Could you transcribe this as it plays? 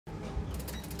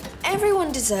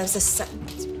everyone deserves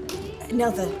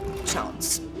another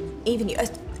chance. Even you,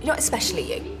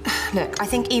 especially you. Look, I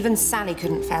think even Sally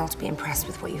couldn't fail to be impressed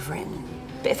with what you've written.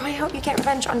 But if I help you get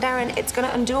revenge on Darren, it's going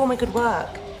to undo all my good work.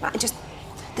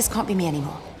 This can't be me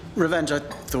anymore. Revenge? I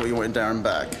thought you wanted Darren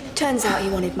back. Turns out he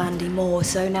wanted Mandy more,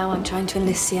 so now I'm trying to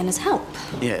enlist Sienna's help.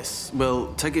 Yes.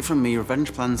 Well, take it from me,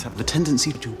 revenge plans have the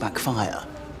tendency to backfire.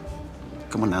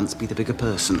 Come on, Nance, be the bigger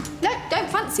person. No, don't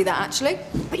fancy that, actually.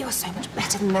 But you're so much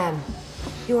better than them.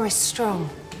 You're a strong,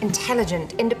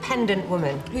 intelligent, independent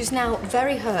woman. Who's now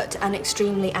very hurt and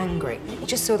extremely angry. You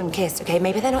just saw them kiss, OK?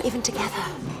 Maybe they're not even together.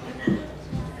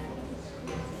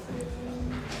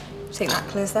 Think that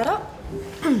clears that up?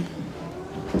 Hi,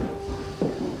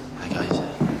 guys.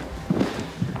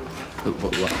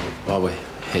 While we're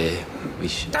here, we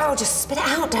should... Oh, just spit it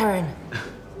out, Darren.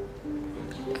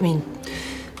 I mean,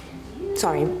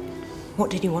 sorry,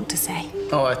 what did you want to say?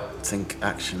 Oh, I think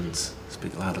actions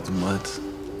speak louder than words.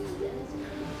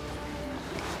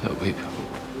 Look, we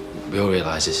all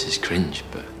realise this is cringe,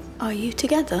 but... Are you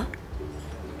together?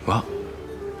 What?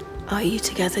 Are you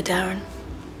together, Darren?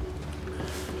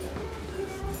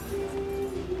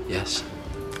 Yes.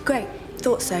 Great.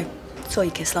 Thought so. Saw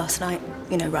you kiss last night.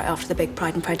 You know, right after the big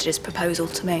Pride and Prejudice proposal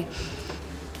to me.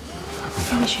 I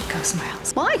think we should go somewhere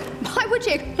else. Why? Why would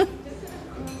you?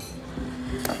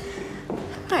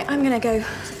 Right, I'm gonna go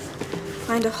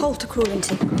find a hole to crawl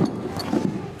into.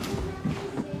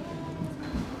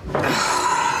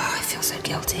 I feel so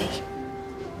guilty.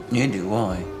 You do?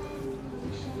 Why?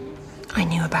 I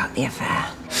knew about the affair.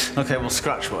 OK, well,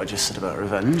 scratch what I just said about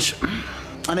revenge.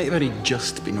 I know you've only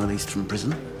just been released from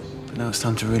prison, but now it's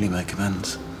time to really make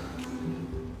amends.